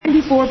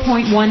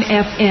94.1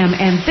 FM,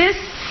 and this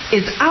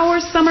is our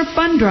Summer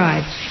Fun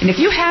Drive. And if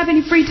you have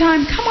any free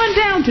time, come on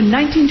down to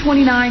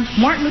 1929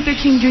 Martin Luther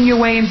King Jr.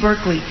 Way in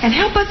Berkeley and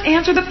help us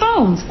answer the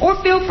phones.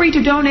 Or feel free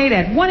to donate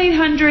at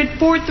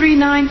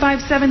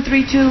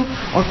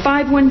 1-800-439-5732 or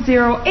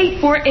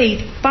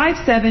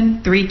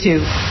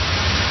 510-848-5732.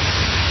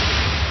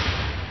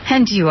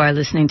 And you are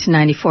listening to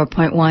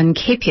 94.1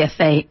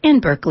 KPFA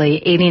in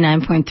Berkeley,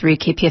 89.3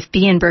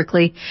 KPFB in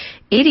Berkeley,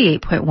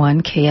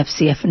 88.1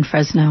 KFCF in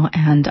Fresno,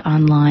 and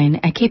online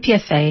at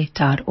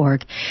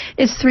kpfa.org.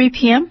 It's 3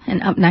 p.m.,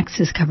 and up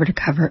next is Cover to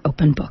Cover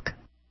Open Book.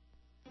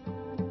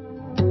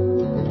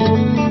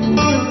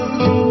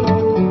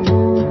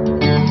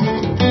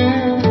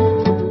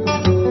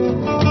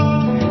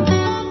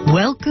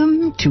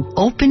 Welcome to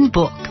Open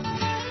Book,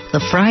 the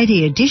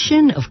Friday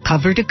edition of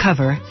Cover to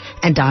Cover,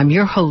 and I'm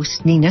your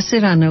host, Nina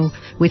Serrano,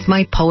 with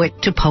my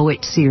Poet to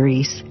Poet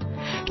series.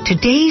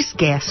 Today's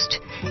guest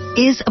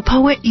is a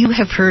poet you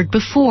have heard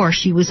before.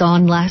 She was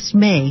on last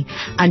May,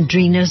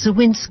 Andrina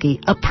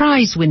Zawinski, a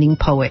prize-winning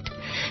poet.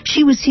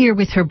 She was here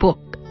with her book,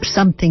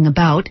 Something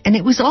About, and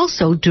it was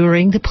also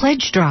during the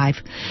pledge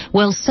drive.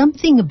 Well,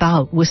 Something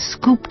About was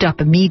scooped up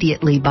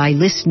immediately by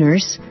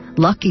listeners,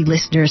 lucky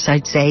listeners,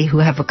 I'd say, who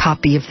have a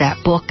copy of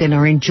that book and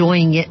are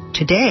enjoying it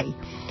today.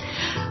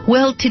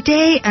 Well,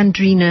 today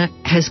Andrina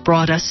has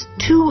brought us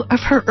two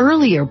of her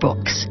earlier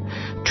books,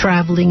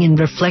 Traveling in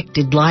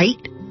Reflected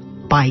Light,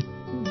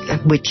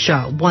 which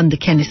won the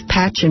Kenneth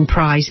Patchen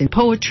Prize in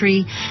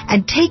Poetry,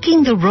 and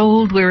Taking the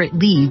Road Where It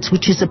Leads,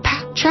 which is a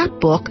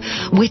chapbook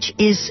which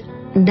is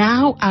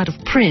now out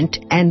of print,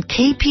 and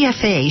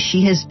KPFA,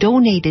 she has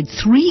donated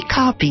 3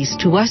 copies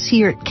to us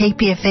here at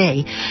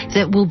KPFA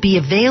that will be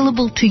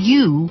available to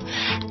you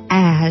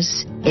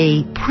as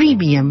a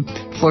premium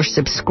for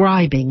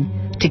subscribing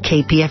to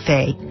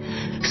KPFA.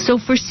 So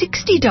for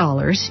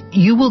 $60,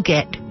 you will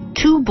get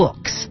 2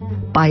 books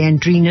by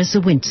Andrina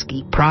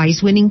Zawinski,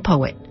 prize-winning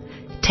poet,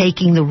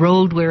 Taking the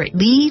Road Where It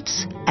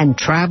Leads and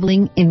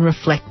Traveling in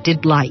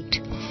Reflected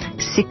Light.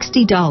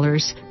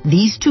 $60,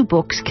 these 2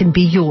 books can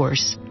be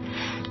yours.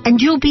 And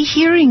you'll be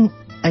hearing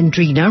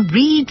Andrina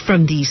read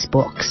from these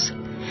books.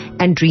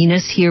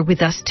 Andrina's here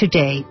with us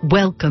today.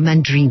 Welcome,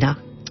 Andrina.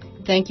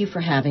 Thank you for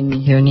having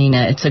me here,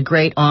 Nina. It's a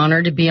great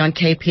honor to be on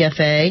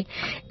KPFA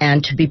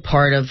and to be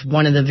part of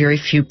one of the very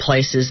few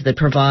places that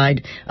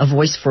provide a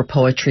voice for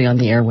poetry on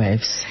the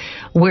airwaves.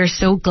 We're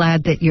so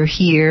glad that you're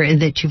here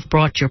and that you've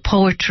brought your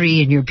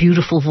poetry and your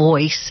beautiful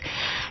voice.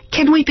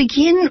 Can we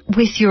begin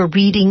with your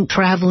reading,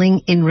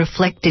 Traveling in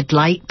Reflected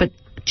Light? But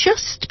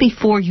just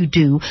before you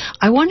do,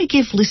 I want to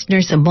give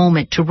listeners a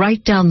moment to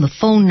write down the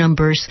phone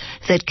numbers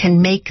that can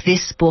make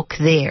this book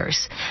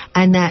theirs.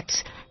 And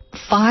that's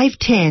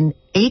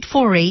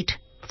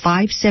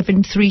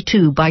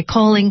 510-848-5732 by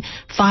calling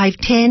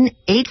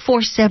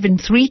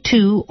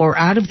 510-84732, or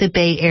out of the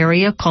Bay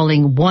Area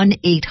calling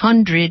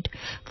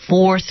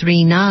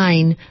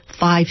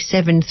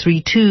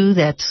 1-800-439-5732.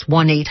 That's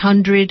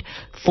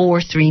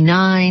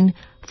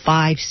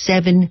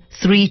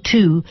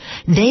 1-800-439-5732.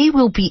 They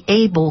will be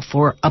able,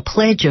 for a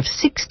pledge of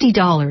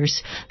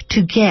 $60,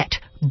 to get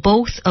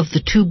both of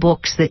the 2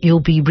 books that you'll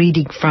be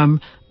reading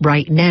from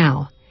right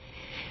now.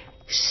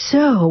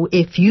 So,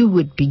 if you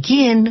would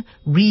begin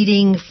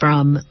reading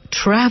from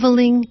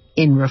Traveling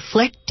in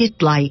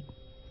Reflected Light,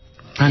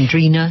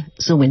 Andrina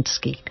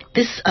Zawinski.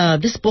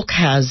 This book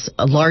has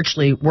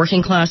largely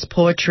working class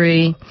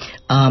poetry,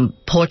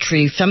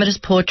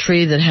 feminist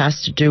poetry that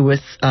has to do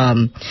with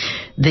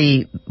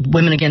the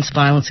Women Against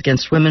Violence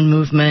Against Women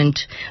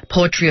movement,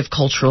 poetry of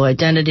cultural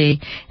identity,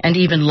 and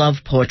even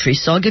love poetry.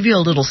 So I'll give you a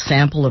little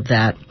sample of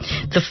that.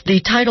 The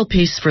title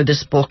piece for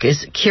this book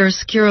is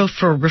Chiaroscuro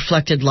for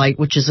Reflected Light,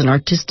 which is an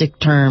artistic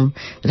term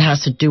that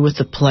has to do with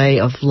the play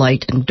of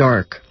light and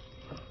dark.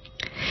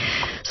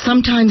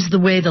 Sometimes the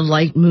way the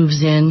light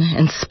moves in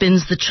and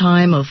spins the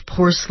chime of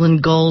porcelain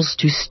gulls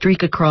to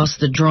streak across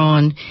the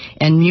drawn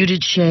and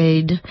muted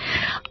shade,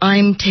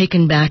 I'm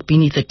taken back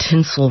beneath a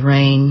tinsel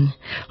rain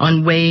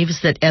on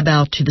waves that ebb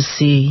out to the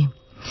sea.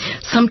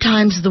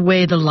 Sometimes the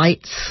way the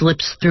light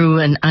slips through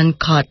an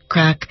uncaught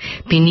crack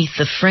beneath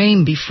the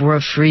frame before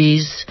a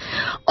frieze.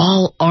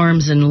 All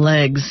arms and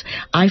legs,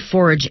 I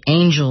forage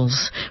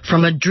angels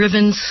from a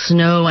driven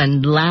snow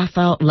and laugh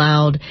out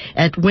loud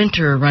at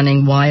winter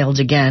running wild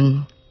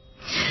again.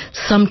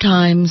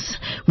 Sometimes,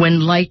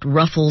 when light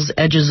ruffles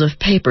edges of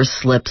paper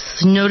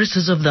slips,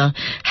 notices of the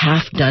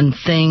half-done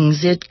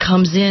things, it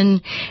comes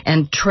in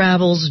and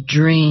travels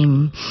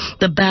dream,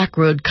 the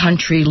backroad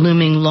country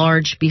looming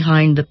large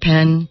behind the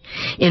pen,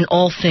 in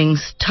all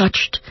things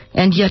touched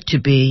and yet to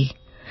be.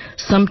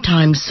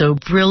 Sometimes so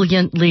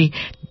brilliantly,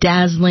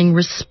 dazzling,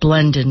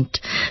 resplendent,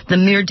 the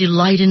mere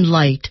delight in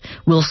light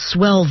will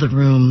swell the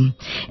room,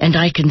 and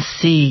I can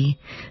see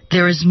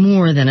there is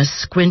more than a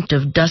squint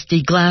of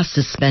dusty glass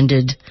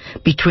suspended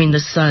between the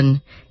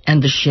sun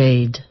and the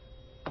shade.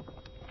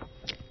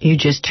 You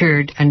just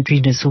heard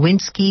Andrina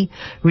Zawinski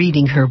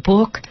reading her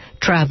book,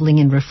 Traveling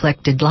in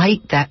Reflected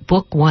Light. That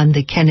book won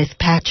the Kenneth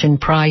Patchen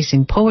Prize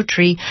in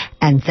Poetry,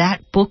 and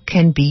that book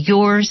can be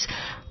yours.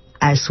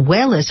 as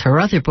well as her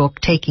other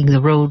book, Taking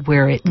the Road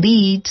Where It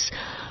Leads,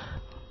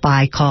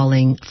 by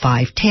calling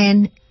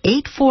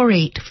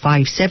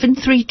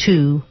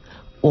 510-848-5732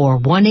 or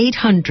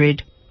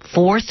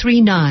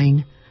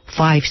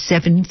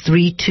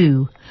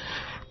 1-800-439-5732.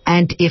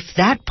 And if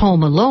that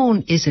poem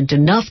alone isn't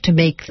enough to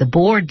make the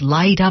board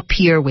light up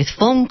here with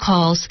phone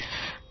calls,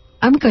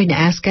 I'm going to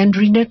ask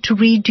Andrina to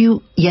read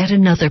you yet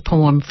another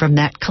poem from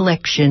that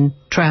collection,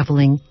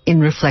 Traveling in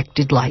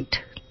Reflected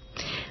Light.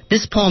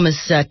 This poem is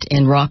set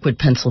in Rockwood,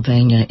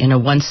 Pennsylvania, in a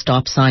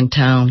one-stop sign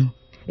town.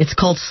 It's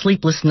called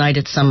Sleepless Night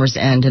at Summer's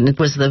End, and it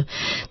was the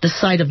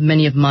site of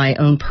many of my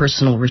own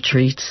personal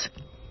retreats.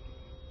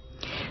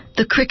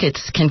 The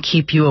crickets can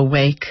keep you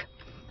awake,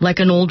 like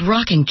an old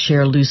rocking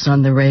chair loose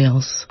on the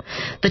rails.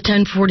 The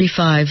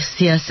 1045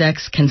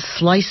 CSX can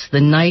slice the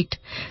night,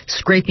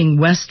 scraping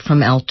west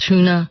from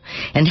Altoona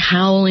and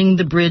howling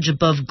the bridge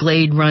above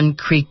Glade Run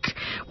Creek,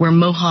 where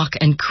Mohawk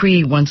and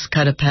Cree once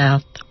cut a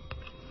path.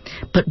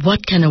 But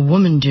what can a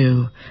woman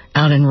do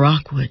out in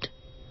Rockwood?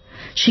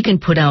 She can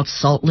put out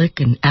salt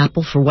lick and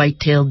apple for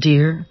white-tailed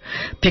deer,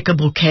 pick a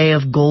bouquet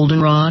of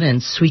goldenrod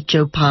and sweet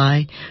Joe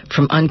pie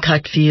from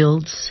uncut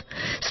fields,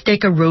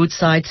 stake a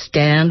roadside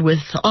stand with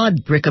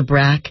odd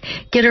bric-a-brac,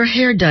 get her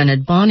hair done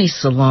at Bonnie's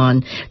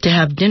salon to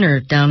have dinner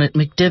down at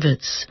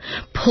McDivitt's,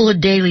 pull a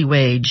daily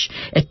wage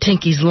at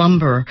Tinky's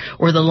Lumber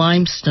or the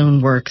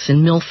Limestone Works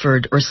in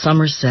Milford or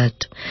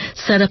Somerset,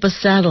 set up a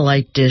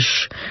satellite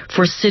dish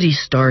for city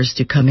stars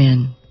to come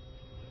in.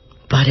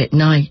 But at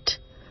night,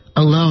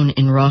 alone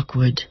in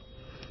Rockwood,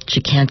 she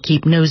can't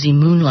keep nosy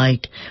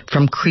moonlight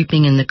from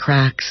creeping in the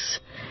cracks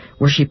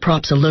where she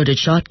props a loaded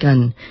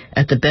shotgun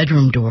at the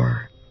bedroom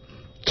door.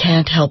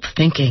 Can't help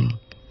thinking,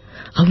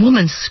 a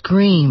woman's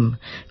scream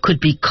could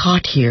be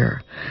caught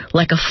here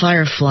like a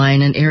firefly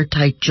in an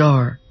airtight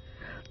jar,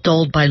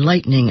 dulled by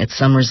lightning at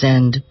summer's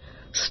end,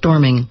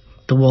 storming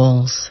the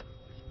walls.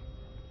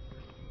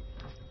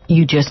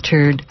 You just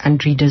heard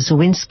Andrina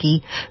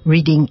Zawinski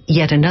reading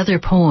yet another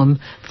poem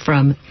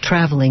from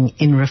Traveling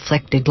in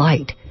Reflected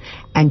Light.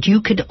 And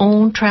you could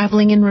own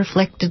Traveling in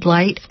Reflected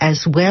Light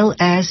as well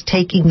as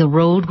Taking the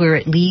Road Where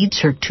It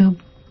Leads, her 2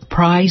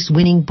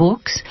 prize-winning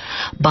books,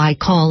 by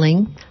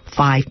calling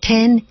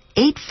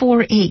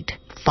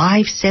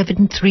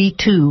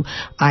 510-848-5732.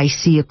 I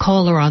see a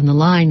caller on the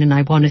line, and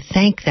I want to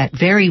thank that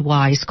very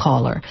wise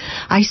caller.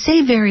 I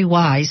say very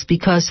wise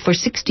because for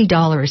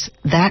 $60,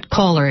 that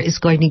caller is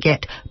going to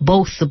get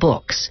both the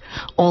books.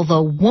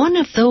 Although one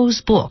of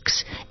those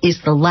books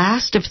is the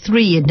last of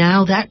 3, and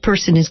now that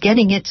person is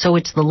getting it, so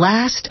it's the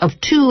last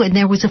of 2, and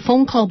there was a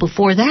phone call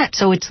before that,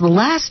 so it's the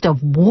last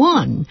of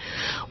 1.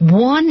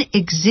 One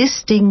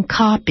existing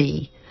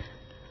copy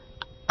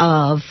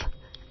of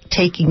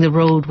Taking the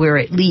Road Where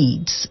It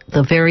Leads,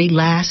 the very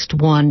last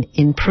one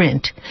in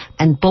print,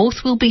 and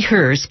both will be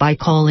hers by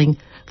calling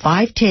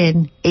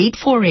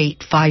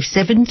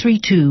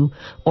 510-848-5732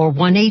 or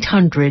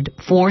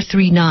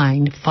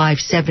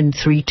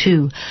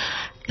 1-800-439-5732.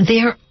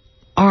 There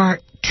are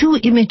 2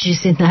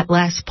 images in that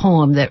last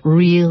poem that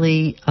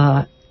really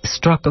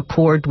struck a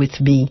chord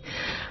with me.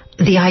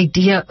 The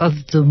idea of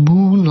the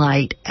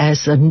moonlight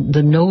as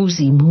the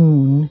nosy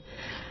moon,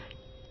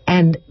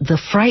 and the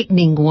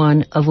frightening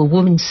one of a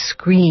woman's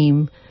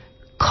scream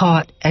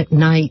caught at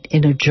night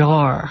in a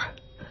jar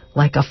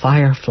like a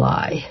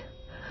firefly.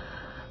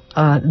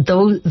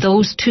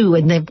 Those 2,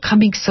 and them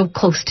coming so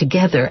close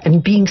together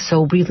and being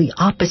so really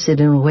opposite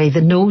in a way.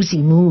 The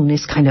nosy moon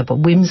is kind of a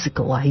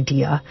whimsical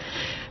idea,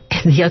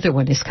 and the other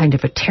one is kind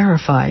of a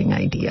terrifying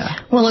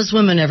idea. Well, as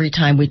women, every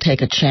time we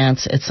take a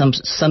chance at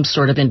some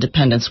sort of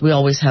independence, we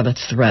always have a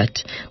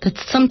threat that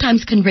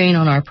sometimes can rain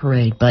on our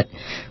parade, but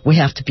we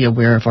have to be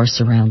aware of our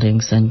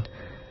surroundings, and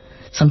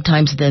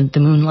sometimes the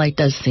moonlight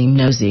does seem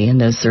nosy in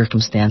those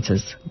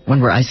circumstances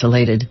when we're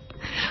isolated.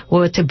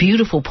 Well, it's a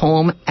beautiful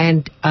poem,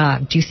 and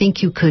do you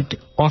think you could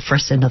offer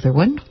us another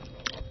one?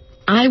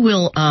 I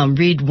will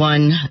read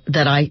one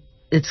that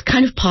it's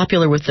kind of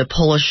popular with the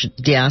Polish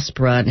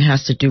diaspora, and it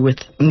has to do with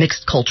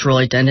mixed cultural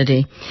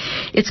identity.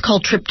 It's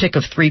called Triptych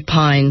of 3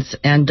 Pines,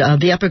 and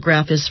the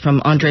epigraph is from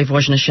Andrzej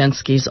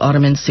Wojnaszewski's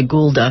Ottoman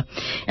Sigulda,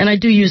 and I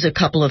do use a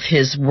couple of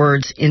his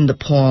words in the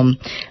poem,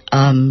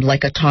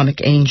 like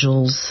atomic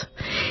angels.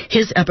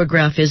 His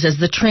epigraph is, as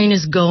the train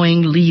is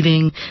going,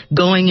 leaving,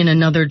 going in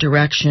another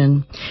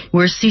direction,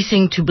 we're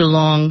ceasing to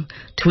belong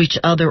to each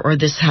other or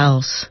this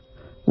house.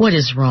 What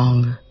is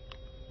wrong?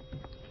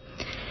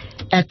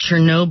 At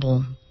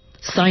Chernobyl,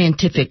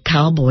 scientific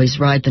cowboys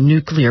ride the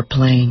nuclear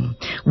plane,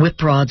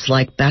 whip rods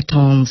like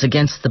batons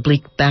against the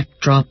bleak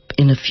backdrop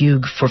in a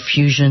fugue for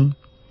fusion.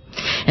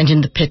 And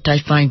in the pit I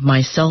find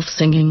myself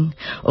singing,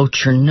 O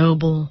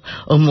Chernobyl,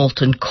 O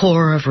molten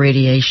core of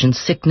radiation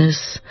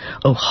sickness,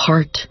 O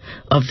heart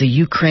of the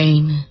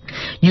Ukraine,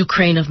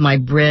 Ukraine of my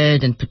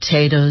bread and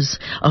potatoes,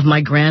 of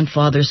my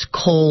grandfather's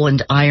coal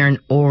and iron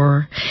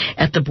ore,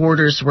 at the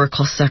borders where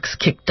Cossacks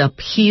kicked up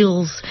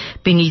heels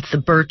beneath the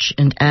birch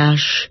and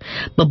ash,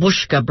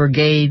 babushka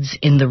brigades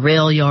in the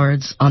rail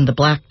yards on the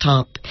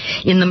blacktop,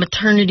 in the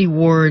maternity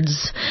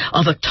wards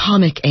of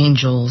atomic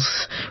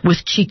angels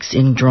with cheeks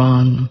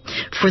indrawn,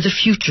 for the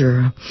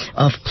future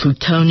of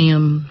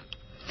plutonium.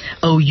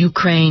 O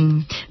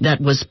Ukraine, that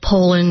was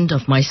Poland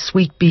of my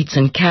sweet beets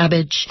and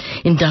cabbage,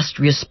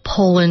 industrious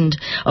Poland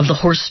of the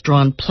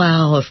horse-drawn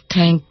plow of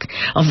tank,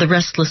 of the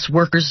restless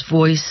worker's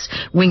voice,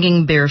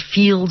 winging bare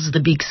fields, the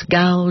beaks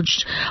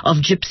gouged, of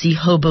gypsy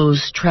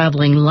hobos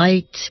traveling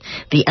light,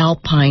 the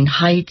alpine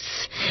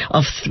heights,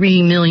 of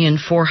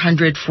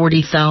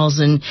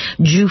 3,440,000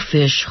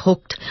 Jewfish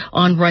hooked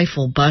on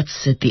rifle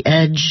butts at the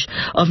edge,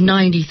 of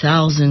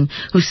 90,000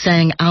 who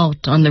sang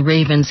out on the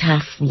raven's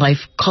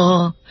half-life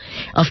caw,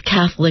 of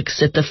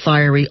Catholics at the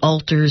fiery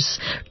altars,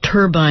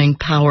 turbine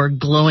power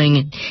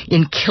glowing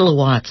in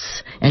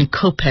kilowatts and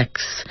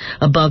kopecks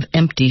above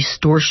empty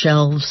store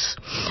shelves.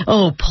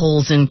 Oh,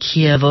 Poles in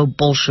Kiev, oh,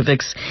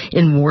 Bolsheviks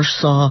in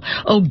Warsaw,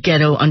 oh,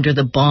 ghetto under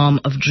the bomb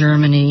of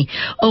Germany,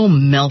 oh,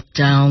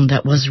 meltdown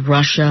that was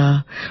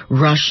Russia,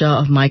 Russia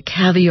of my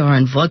caviar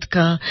and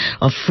vodka,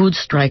 of food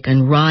strike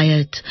and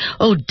riot,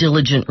 oh,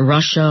 diligent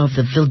Russia of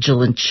the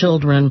vigilant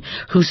children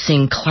who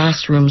sing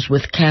classrooms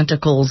with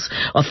canticles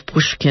of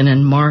Pushkin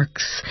and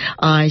Marx,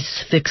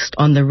 eyes fixed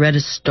on the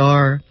reddest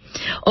star.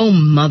 O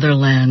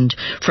motherland,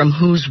 from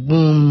whose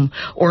womb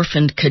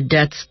orphaned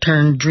cadets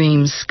turned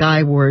dreams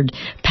skyward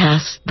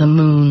past the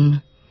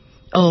moon.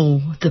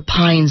 Oh, the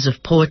pines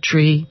of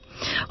poetry.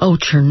 Oh,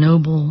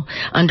 Chernobyl,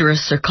 under a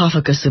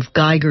sarcophagus of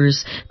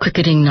Geigers,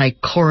 cricketing night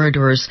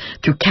corridors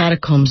through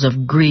catacombs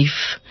of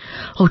grief.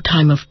 Oh,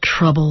 time of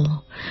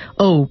trouble.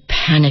 Oh,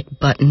 panic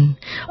button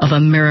of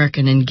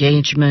American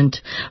engagement,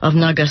 of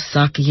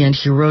Nagasaki and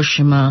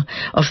Hiroshima,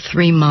 of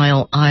 3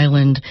 Mile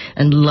Island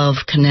and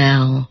Love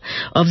Canal,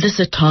 of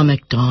this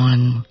atomic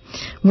dawn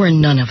where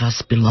none of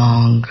us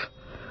belong.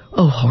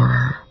 Oh,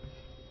 horror.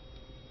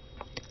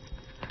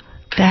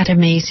 That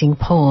amazing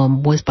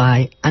poem was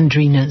by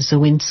Andrina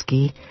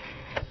Zawinski,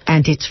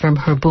 and it's from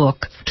her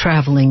book,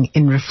 Traveling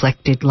in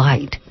Reflected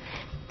Light.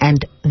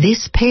 And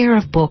this pair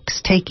of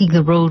books, Taking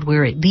the Road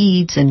Where It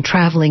Leads and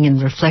Traveling in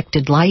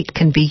Reflected Light,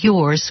 can be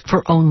yours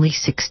for only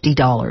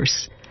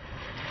 $60.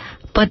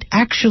 But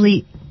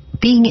actually,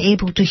 being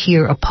able to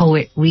hear a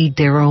poet read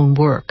their own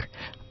work,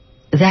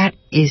 that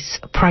is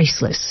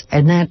priceless,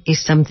 and that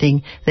is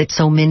something that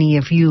so many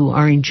of you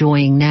are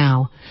enjoying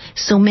now.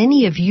 So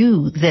many of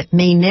you that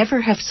may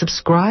never have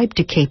subscribed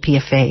to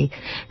KPFA,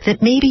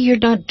 that maybe you're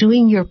not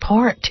doing your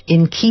part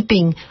in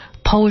keeping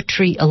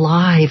poetry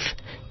alive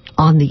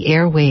on the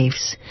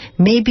airwaves.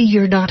 Maybe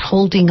you're not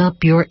holding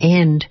up your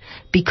end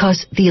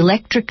because the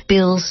electric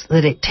bills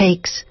that it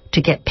takes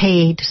to get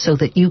paid so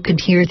that you can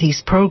hear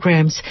these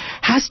programs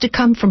has to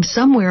come from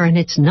somewhere, and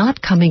it's not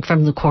coming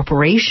from the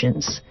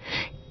corporations.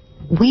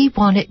 We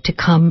want it to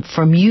come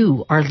from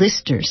you, our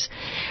listeners,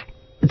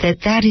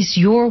 that is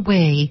your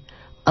way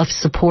of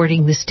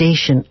supporting the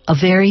station, a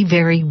very,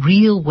 very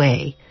real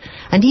way.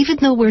 And even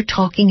though we're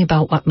talking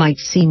about what might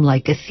seem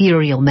like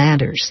ethereal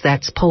matters,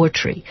 that's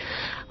poetry.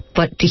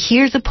 But to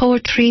hear the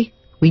poetry,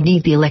 we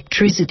need the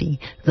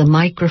electricity, the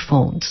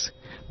microphones.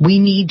 We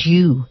need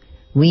you.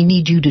 We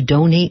need you to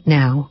donate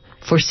now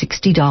for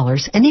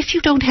 $60. And if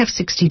you don't have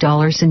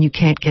 $60 and you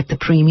can't get the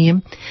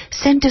premium,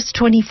 send us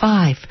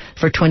 $25.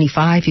 For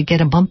 $25, you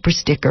get a bumper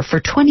sticker.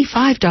 For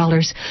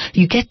 $25,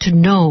 you get to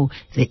know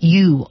that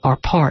you are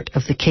part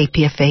of the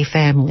KPFA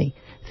family,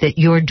 that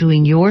you're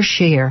doing your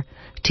share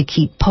to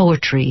keep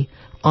poetry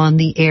on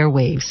the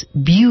airwaves.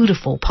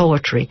 Beautiful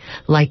poetry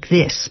like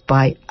this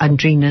by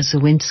Andrina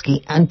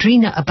Zawinski.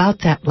 Andrina, about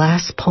that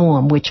last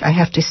poem, which I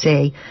have to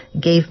say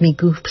gave me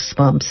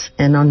goosebumps,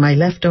 and on my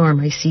left arm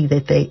I see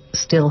that they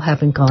still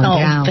haven't gone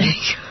down. Thank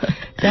you.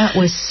 That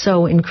was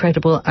so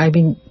incredible. I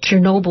mean,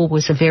 Chernobyl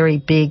was a very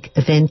big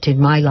event in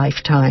my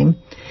lifetime,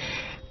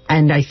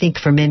 and I think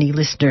for many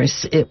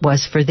listeners it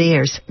was for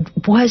theirs.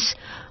 I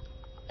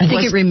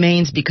think it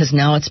remains because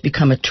now it's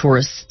become a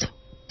tourist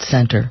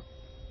center.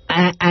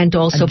 And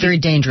also a very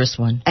dangerous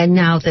one. And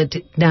now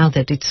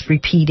that it's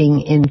repeating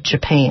in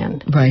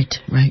Japan. Right.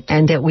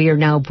 And that we are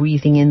now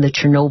breathing in the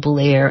Chernobyl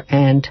air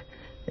and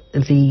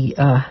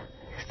the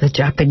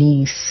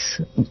Japanese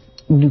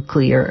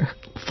nuclear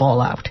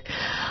fallout.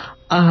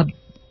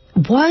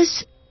 What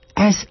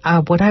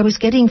I was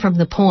getting from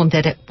the poem,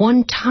 that at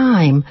one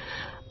time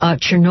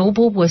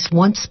Chernobyl was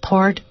once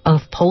part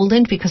of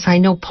Poland, because I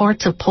know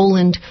parts of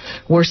Poland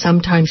were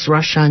sometimes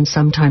Russia and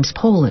sometimes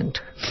Poland.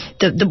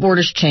 The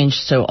borders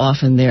changed so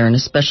often there, and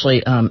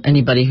especially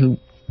anybody who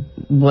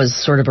was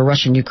sort of a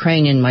Russian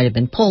Ukrainian might have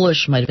been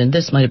Polish, might have been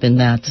this, might have been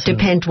that. So.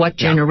 Depend what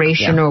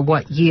generation or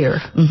what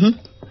year. Mm-hmm.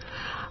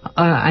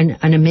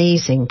 An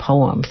amazing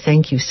poem.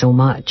 Thank you so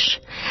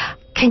much.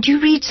 Can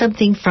you read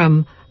something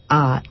from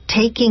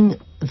Taking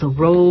the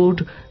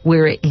Road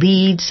Where It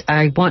Leads?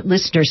 I want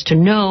listeners to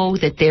know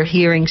that they're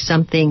hearing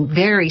something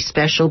very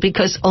special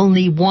because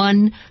only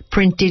one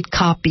printed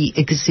copy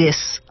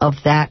exists of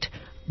that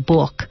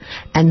book,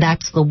 and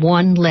that's the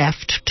one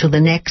left to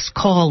the next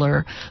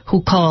caller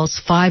who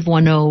calls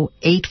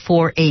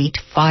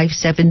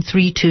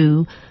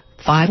 510-848-5732,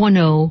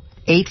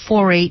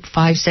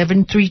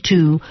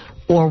 510-848-5732,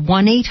 or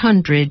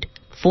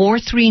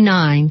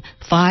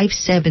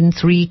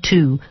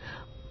 1-800-439-5732,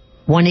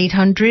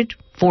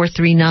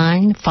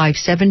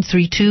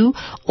 1-800-439-5732,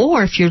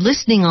 or if you're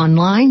listening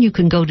online, you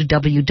can go to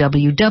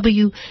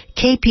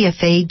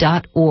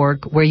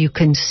www.kpfa.org where you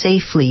can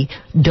safely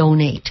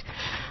donate.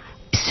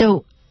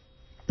 So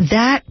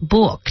that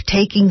book,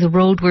 Taking the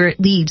Road Where It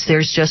Leads,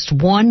 there's just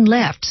one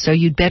left, so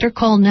you'd better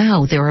call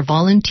now. There are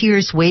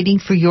volunteers waiting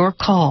for your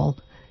call.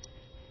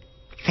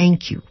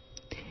 Thank you.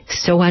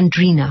 So,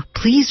 Andrina,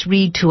 please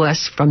read to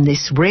us from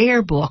this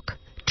rare book,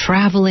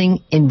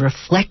 Traveling in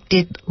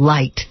Reflected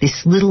Light,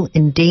 this little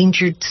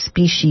endangered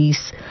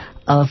species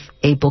of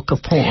a book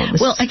of poems.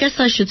 Well, I guess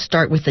I should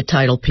start with the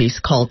title piece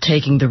called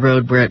Taking the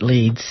Road Where It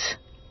Leads.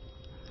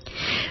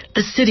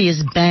 The city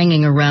is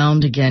banging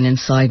around again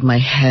inside my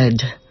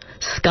head.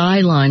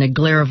 Skyline, a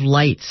glare of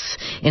lights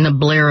in a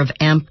blare of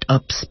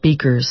amped-up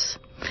speakers.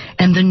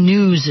 And the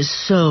news is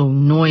so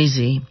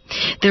noisy.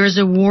 There is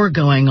a war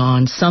going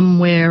on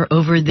somewhere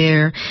over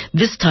there,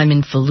 this time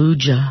in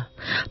Fallujah.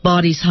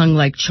 Bodies hung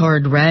like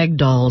charred rag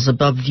dolls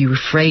above the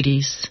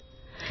Euphrates.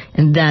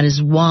 And that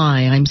is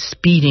why I'm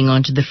speeding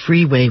onto the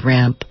freeway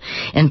ramp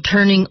and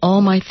turning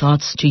all my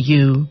thoughts to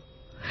you.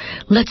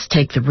 Let's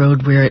take the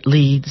road where it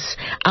leads,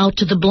 out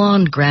to the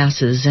blonde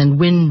grasses and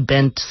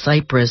wind-bent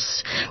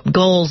cypress,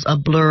 gulls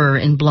a-blur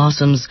in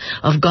blossoms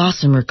of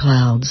gossamer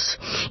clouds,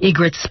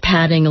 egrets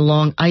padding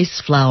along ice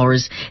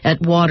flowers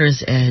at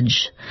water's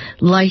edge,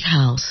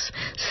 lighthouse,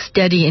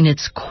 steady in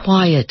its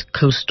quiet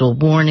coastal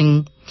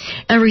warning,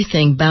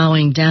 everything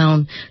bowing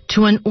down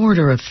to an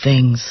order of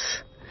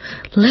things.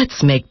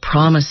 Let's make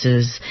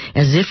promises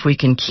as if we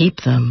can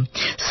keep them,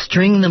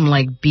 string them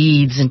like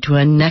beads into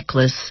a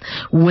necklace,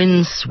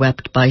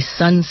 windswept by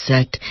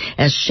sunset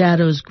as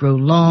shadows grow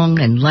long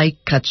and light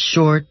cuts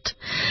short.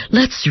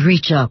 Let's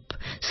reach up,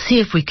 see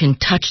if we can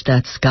touch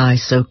that sky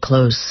so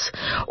close,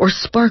 or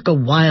spark a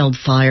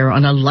wildfire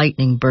on a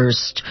lightning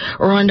burst,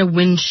 or on a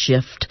wind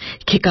shift,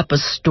 kick up a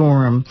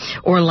storm,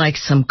 or like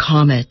some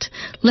comet,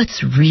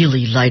 let's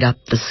really light up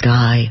the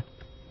sky.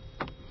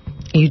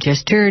 You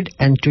just heard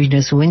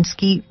Andrina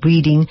Zawinski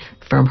reading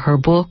from her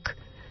book,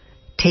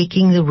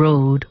 Taking the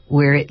Road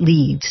Where It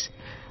Leads.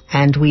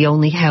 And we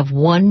only have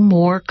one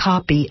more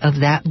copy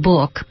of that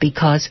book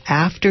because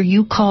after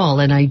you call,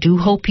 and I do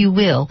hope you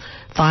will,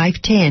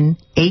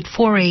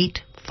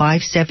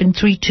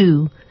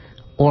 510-848-5732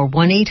 or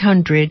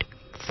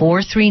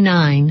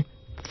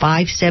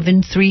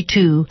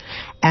 1-800-439-5732,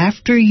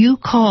 after you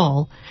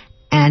call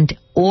and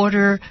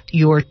order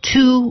your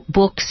 2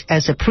 books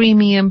as a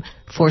premium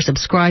for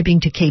subscribing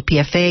to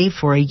KPFA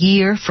for a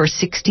year for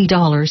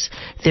 $60,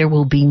 there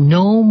will be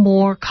no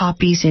more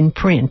copies in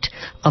print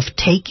of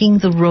Taking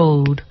the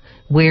Road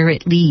Where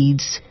It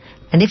Leads.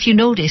 And if you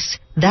notice,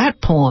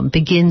 that poem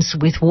begins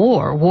with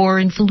war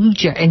in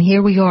Fallujah, and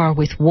here we are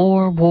with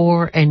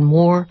war, and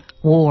more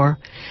war.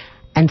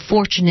 And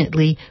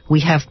fortunately,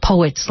 we have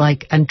poets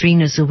like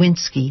Andrina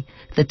Zawinski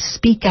that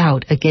speak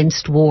out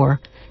against war,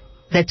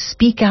 that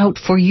speak out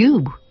for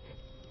you.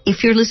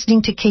 If you're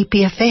listening to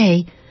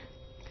KPFA,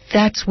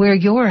 that's where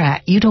you're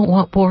at. You don't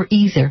want war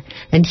either.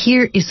 And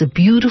here is a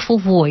beautiful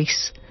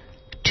voice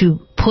to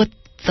put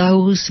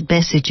those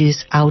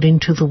messages out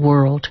into the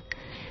world.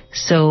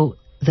 So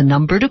the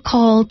number to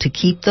call to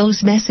keep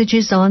those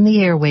messages on the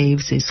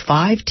airwaves is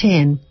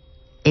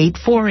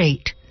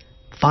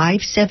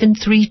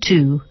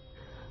 510-848-5732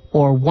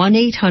 or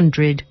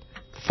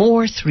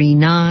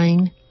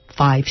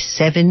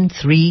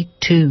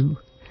 1-800-439-5732.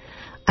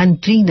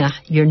 Andrina,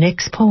 your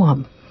next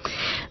poem.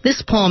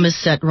 This poem is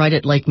set right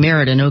at Lake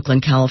Merritt in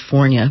Oakland,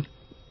 California.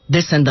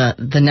 This and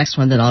the next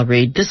one that I'll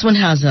read. This one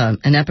has an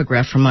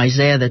epigraph from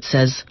Isaiah that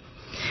says,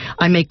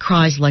 I make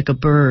cries like a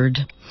bird.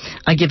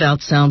 I give out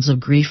sounds of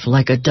grief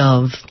like a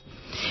dove.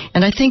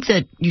 And I think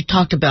that you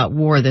talked about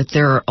war, that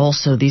there are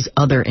also these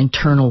other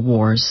internal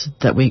wars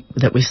that we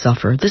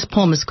suffer. This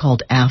poem is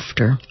called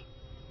After.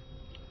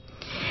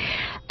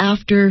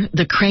 After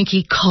the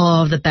cranky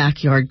caw of the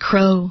backyard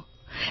crow,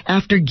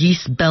 after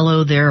geese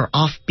bellow their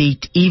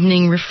offbeat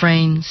evening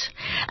refrains,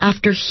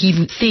 after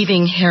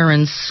thieving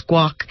herons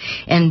squawk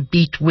and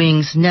beat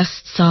wings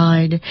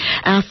nest-side,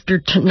 after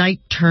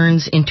night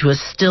turns into a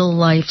still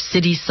life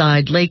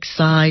city-side,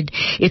 lakeside,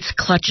 its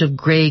clutch of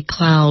gray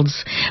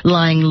clouds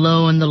lying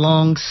low in the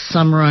long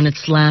summer on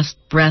its last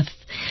breath,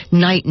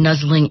 night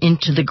nuzzling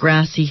into the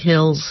grassy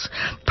hills,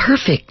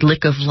 perfect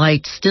lick of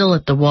light still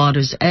at the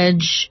water's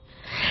edge,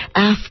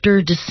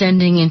 after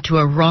descending into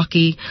a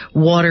rocky,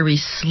 watery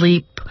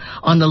sleep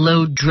on the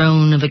low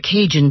drone of a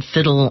Cajun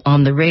fiddle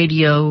on the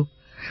radio,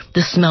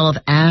 the smell of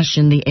ash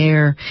in the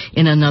air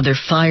in another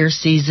fire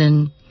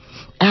season,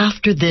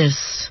 After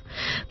this,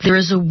 there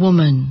is a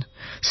woman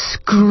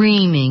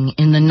screaming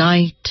in the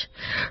night,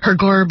 her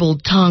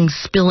garbled tongue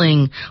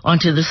spilling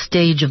onto the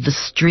stage of the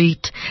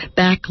street,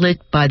 backlit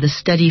by the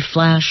steady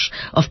flash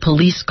of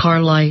police car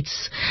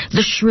lights,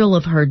 the shrill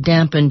of her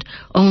dampened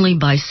only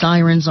by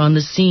sirens on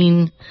the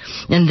scene,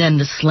 and then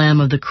the slam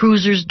of the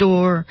cruiser's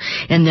door,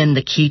 and then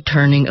the key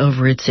turning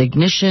over its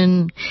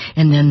ignition,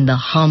 and then the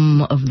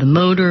hum of the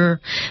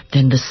motor,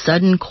 then the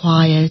sudden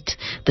quiet,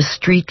 the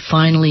street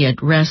finally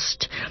at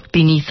rest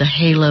beneath a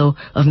halo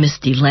of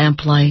misty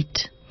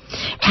lamplight.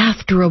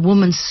 After a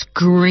woman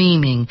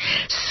screaming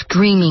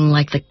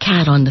like the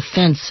cat on the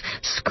fence,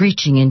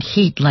 screeching in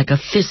heat like a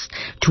fist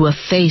to a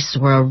face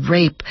or a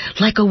rape,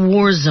 like a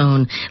war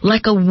zone,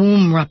 like a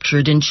womb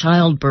ruptured in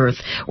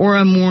childbirth, or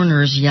a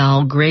mourner's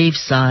yowl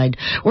graveside,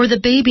 or the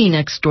baby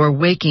next door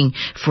waking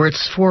for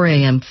its 4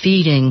 a.m.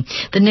 feeding,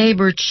 the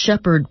neighbor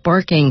shepherd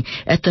barking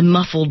at the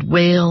muffled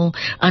wail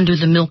under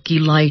the milky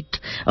light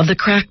of the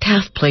cracked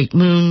half-plate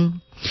moon.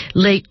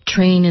 Late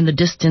train in the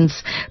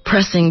distance,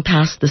 pressing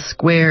past the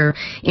square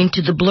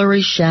into the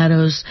blurry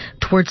shadows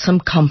toward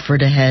some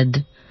comfort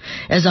ahead.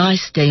 As I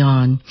stay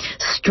on,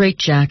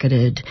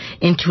 straitjacketed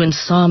into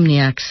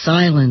insomniac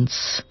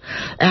silence,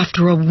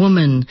 after a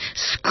woman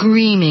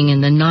screaming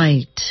in the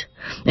night,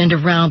 and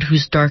around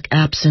whose dark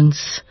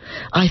absence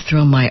I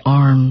throw my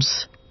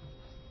arms.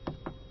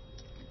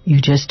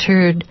 You just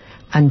heard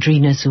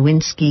Andrina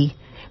Zawinski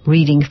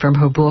reading from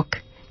her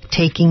book,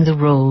 Taking the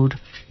Road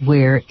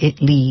Where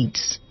It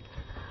Leads.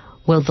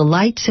 Well, the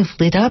lights have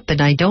lit up,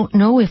 and I don't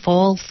know if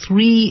all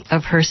 3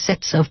 of her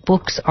sets of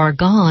books are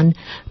gone,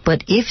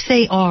 but if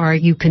they are,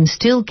 you can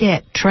still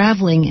get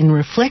Traveling in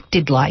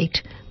Reflected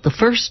Light, the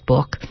first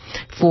book,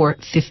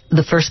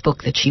 the first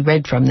book that she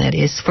read from, that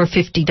is, for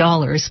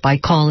 $50 by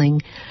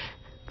calling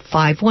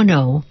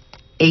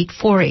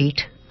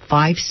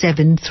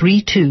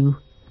 510-848-5732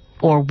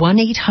 or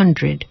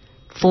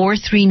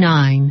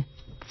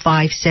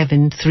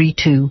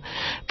 1-800-439-5732.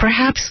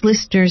 Perhaps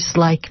listeners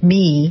like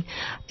me,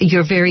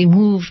 you're very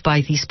moved by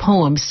these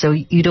poems, so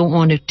you don't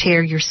want to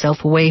tear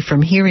yourself away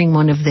from hearing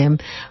one of them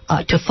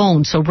to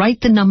phone. So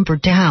write the number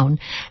down,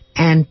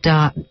 and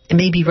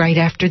maybe right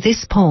after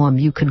this poem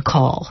you can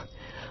call.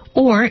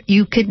 Or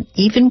you can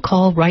even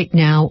call right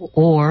now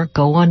or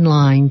go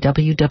online,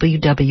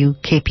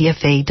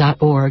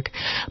 www.kpfa.org.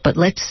 But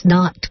let's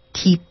not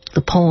keep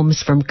the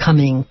poems from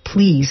coming.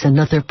 Please,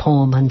 another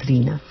poem,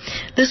 Andrina.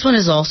 This one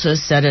is also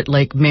set at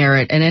Lake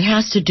Merritt, and it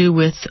has to do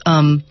with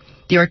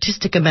the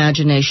artistic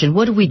imagination.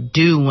 What do we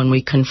do when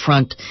we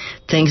confront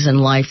things in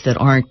life that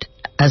aren't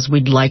as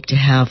we'd like to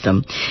have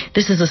them?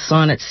 This is a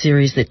sonnet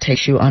series that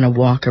takes you on a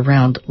walk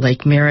around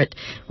Lake Merritt,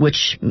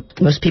 which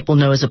most people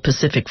know as a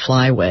Pacific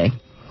Flyway.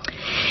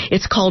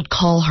 It's called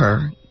Call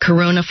Her,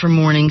 Corona for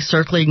Morning,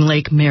 circling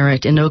Lake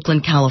Merritt in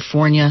Oakland,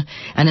 California,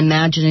 and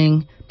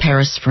imagining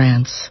Paris,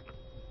 France.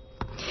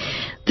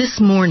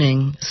 This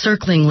morning,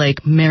 circling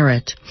Lake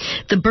Merritt,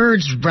 the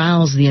birds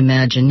rouse the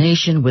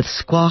imagination with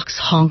squawks,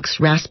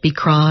 honks, raspy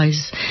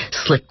cries.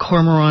 Slick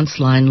cormorants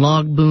line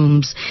log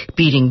booms,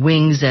 beating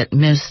wings at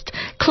mist.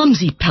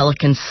 Clumsy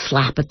pelicans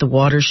slap at the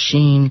water's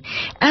sheen.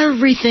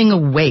 Everything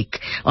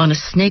awake on a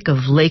snake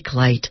of lake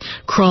light,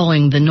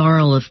 crawling the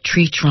gnarl of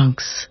tree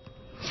trunks.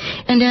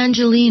 And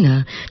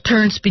Angelina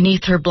turns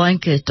beneath her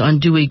blanket on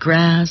dewy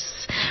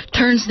grass,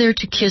 turns there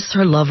to kiss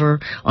her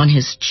lover on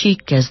his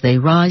cheek as they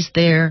rise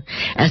there,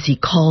 as he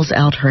calls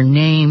out her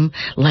name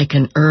like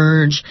an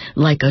urge,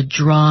 like a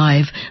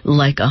drive,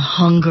 like a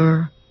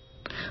hunger.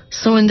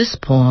 So in this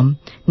poem,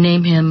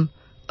 name him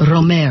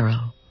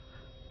Romero,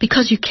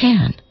 because you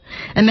can.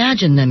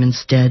 Imagine them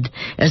instead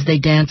as they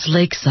dance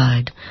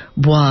lakeside,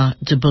 Bois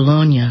de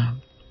Boulogne.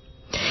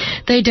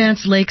 They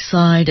dance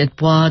lakeside at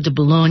Bois de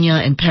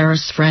Boulogne in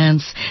Paris,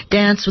 France,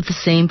 dance with the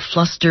same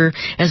fluster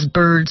as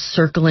birds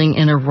circling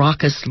in a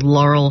raucous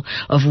laurel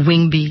of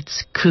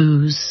wingbeats,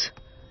 coos.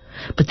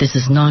 But this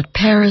is not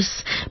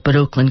Paris, but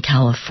Oakland,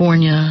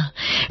 California,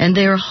 and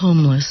they are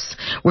homeless,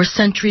 where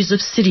centuries of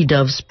city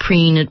doves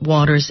preen at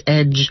water's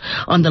edge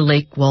on the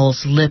lake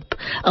wall's lip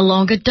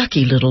along a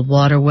ducky little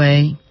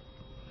waterway.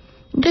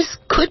 This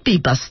could be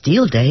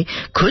Bastille Day,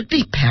 could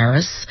be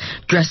Paris,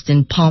 dressed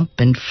in pomp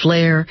and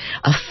flair,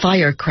 a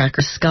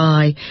firecracker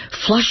sky,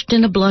 flushed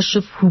in a blush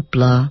of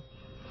hoopla.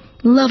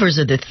 Lovers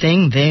are the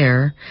thing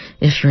there.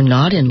 If you're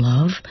not in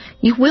love,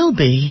 you will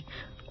be,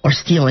 or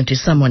steal into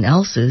someone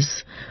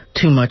else's.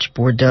 Too much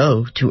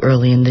Bordeaux too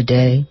early in the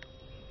day.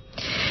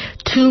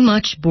 Too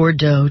much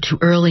Bordeaux too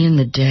early in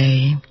the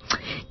day.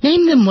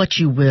 Name them what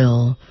you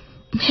will.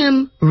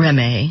 Him,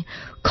 Remy.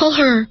 Call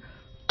her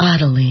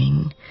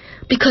Adeline.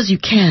 Because you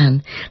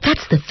can.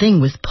 That's the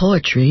thing with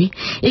poetry.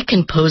 It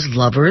can pose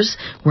lovers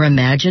where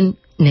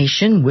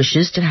imagination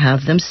wishes to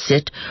have them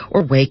sit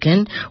or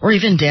waken or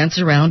even dance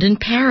around in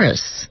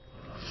Paris.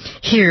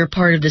 Here,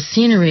 part of the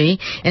scenery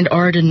and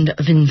art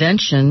of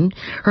invention,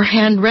 her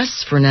hand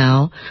rests for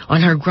now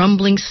on her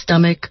grumbling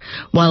stomach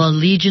while a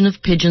legion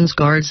of pigeons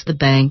guards the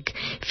bank,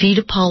 feet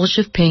a polish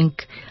of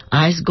pink,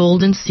 eyes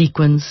golden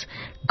sequins,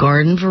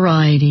 garden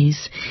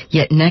varieties,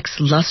 yet necks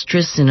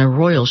lustrous in a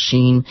royal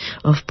sheen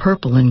of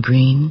purple and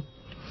green.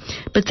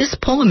 But this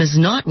poem is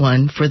not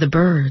one for the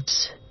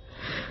birds.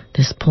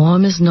 This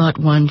poem is not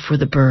one for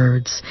the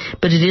birds,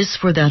 but it is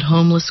for that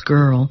homeless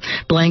girl,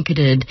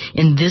 blanketed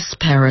in this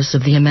Paris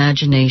of the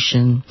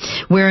imagination,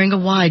 wearing a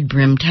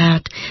wide-brimmed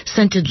hat,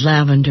 scented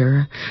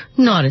lavender,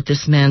 not at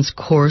this man's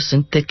coarse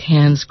and thick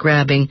hands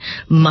grabbing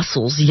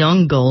mussels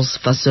young gulls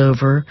fuss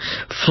over,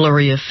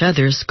 flurry of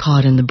feathers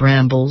caught in the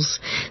brambles,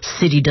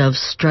 city doves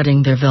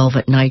strutting their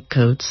velvet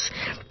nightcoats,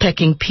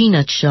 pecking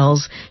peanut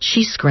shells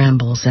she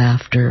scrambles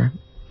after.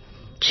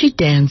 She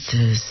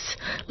dances,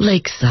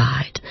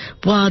 lakeside,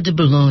 Bois de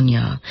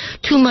Boulogne,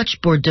 too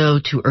much Bordeaux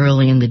too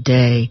early in the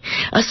day,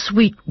 a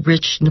sweet,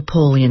 rich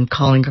Napoleon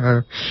calling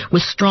her,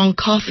 with strong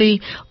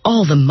coffee,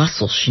 all the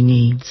muscle she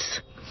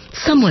needs.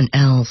 Someone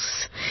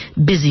else,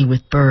 busy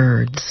with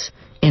birds,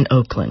 in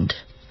Oakland.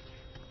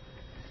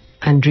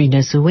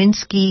 Andrina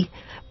Zawinski,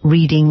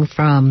 reading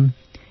from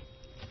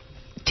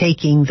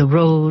Taking the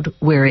Road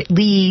Where It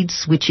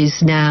Leads, which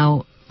is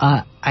now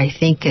I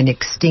think an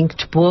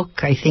extinct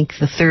book. I think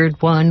the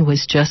third one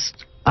was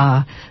just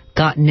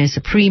gotten as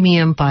a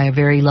premium by a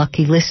very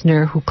lucky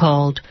listener who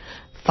called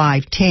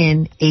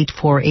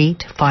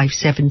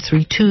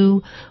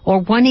 510-848-5732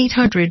 or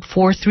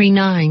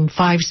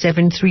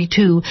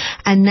 1-800-439-5732.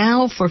 And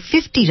now for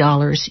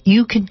 $50,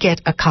 you can get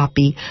a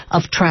copy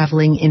of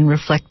Traveling in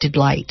Reflected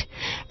Light.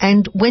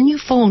 And when you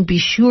phone, be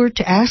sure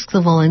to ask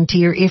the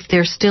volunteer if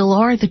there still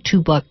are the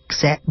two book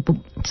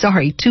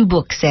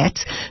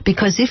sets,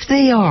 because if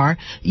they are,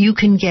 you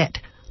can get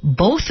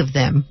both of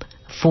them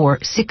for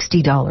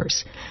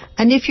 $60.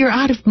 And if you're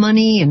out of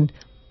money and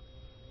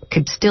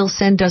could still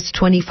send us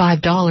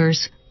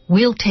 $25,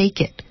 we'll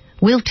take it.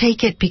 We'll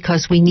take it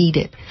because we need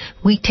it.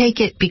 We take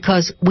it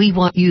because we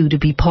want you to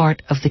be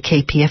part of the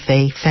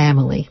KPFA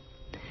family.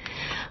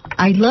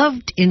 I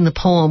loved in the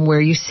poem where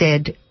you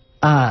said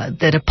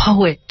that a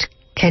poet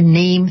can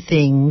name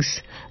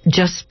things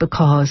just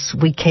because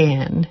we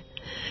can.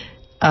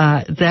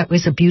 That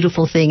was a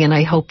beautiful thing, and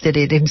I hope that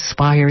it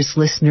inspires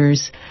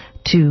listeners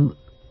to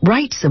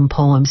write some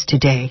poems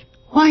today.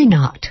 Why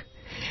not?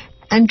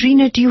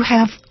 Andrina, do you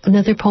have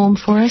another poem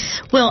for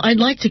us? Well, I'd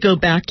like to go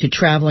back to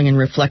Traveling in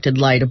Reflected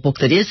Light, a book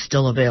that is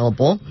still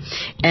available,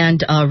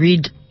 and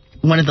read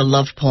one of the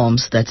love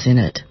poems that's in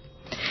it.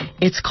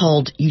 It's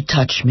called You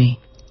Touch Me.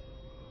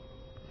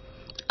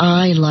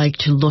 I like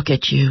to look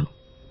at you,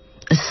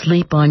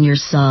 asleep on your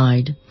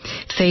side,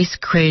 face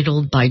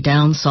cradled by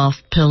down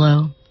soft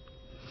pillow.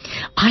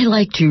 I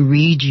like to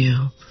read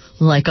you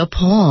like a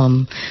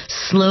poem,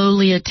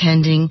 slowly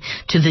attending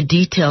to the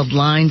detailed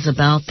lines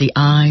about the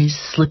eyes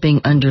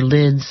slipping under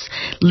lids,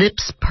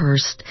 lips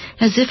pursed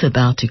as if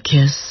about to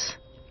kiss.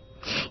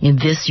 In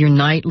this your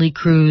nightly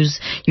cruise,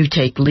 you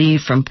take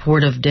leave from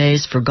port of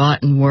days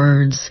forgotten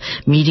words,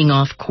 meeting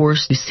off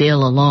course to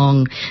sail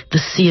along the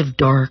sea of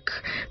dark,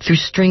 through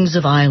strings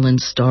of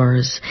island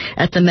stars,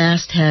 at the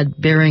masthead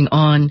bearing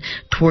on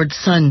toward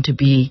sun to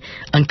be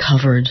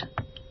uncovered.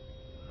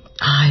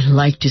 I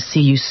like to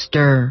see you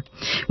stir,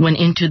 when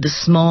into the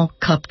small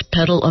cupped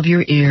petal of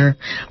your ear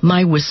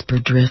my whisper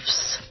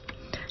drifts.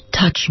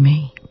 Touch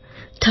me,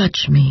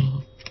 touch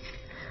me.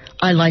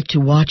 I like to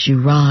watch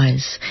you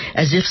rise,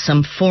 as if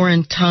some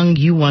foreign tongue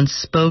you once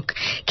spoke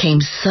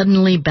came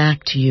suddenly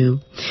back to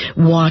you.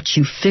 Watch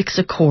you fix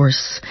a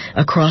course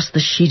across the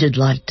sheeted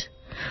light,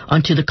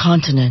 onto the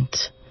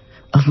continent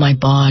of my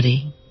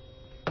body.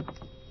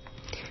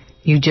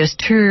 You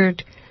just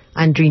heard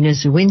Andrina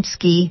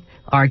Zawinski,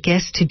 our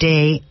guest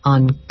today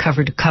on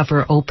Cover to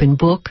Cover Open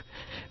Book,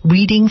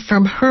 reading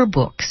from her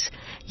books.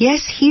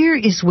 Yes, here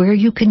is where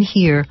you can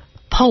hear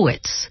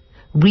poets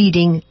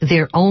reading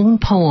their own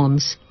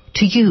poems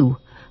to you,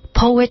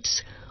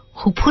 poets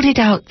who put it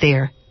out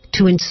there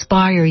to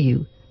inspire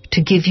you,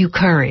 to give you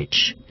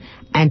courage.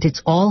 And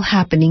it's all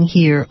happening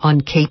here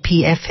on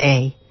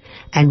KPFA,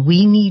 and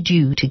we need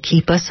you to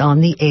keep us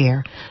on the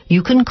air.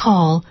 You can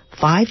call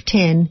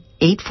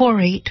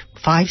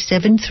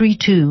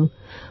 510-848-5732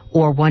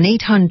 or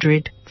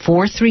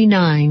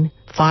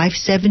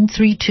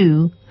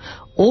 1-800-439-5732,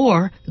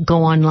 or go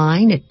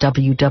online at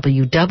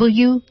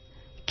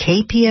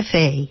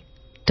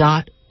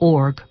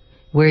www.kpfa.org,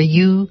 where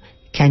you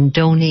can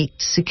donate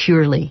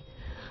securely.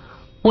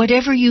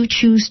 Whatever you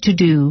choose to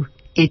do,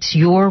 it's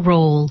your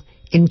role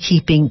in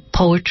keeping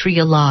poetry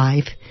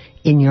alive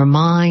in your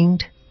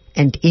mind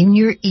and in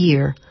your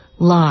ear,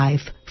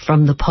 live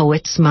from the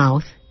poet's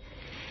mouth.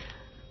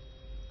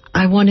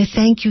 I want to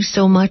thank you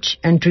so much,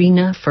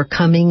 Andrina, for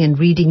coming and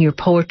reading your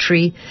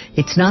poetry.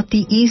 It's not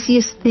the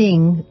easiest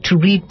thing to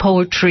read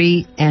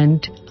poetry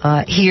and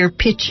hear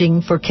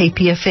pitching for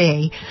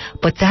KPFA,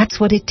 but that's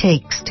what it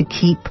takes to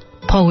keep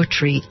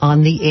poetry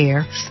on the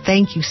air.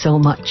 Thank you so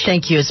much.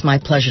 Thank you. It's my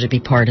pleasure to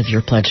be part of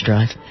your pledge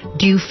drive.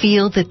 Do you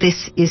feel that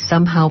this is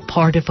somehow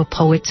part of a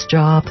poet's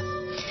job?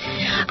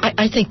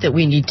 I think that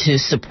we need to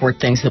support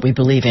things that we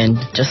believe in,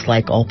 just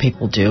like all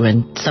people do.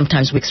 And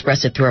sometimes we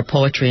express it through our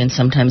poetry, and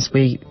sometimes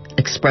we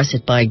express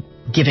it by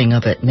giving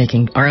of it,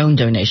 making our own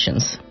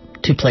donations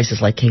to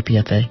places like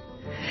KPFA.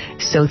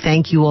 So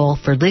thank you all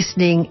for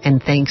listening,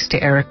 and thanks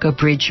to Erica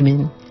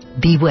Bridgman.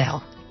 Be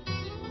well.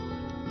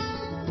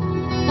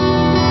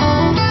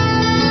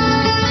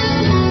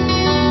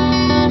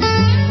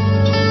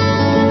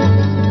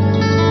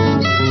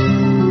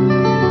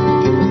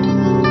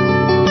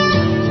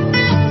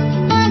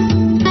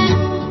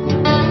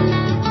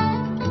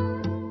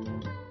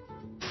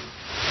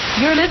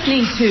 You're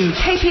listening to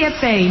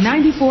KPFA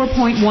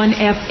 94.1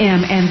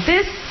 FM, and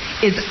this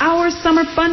is our Summer Fun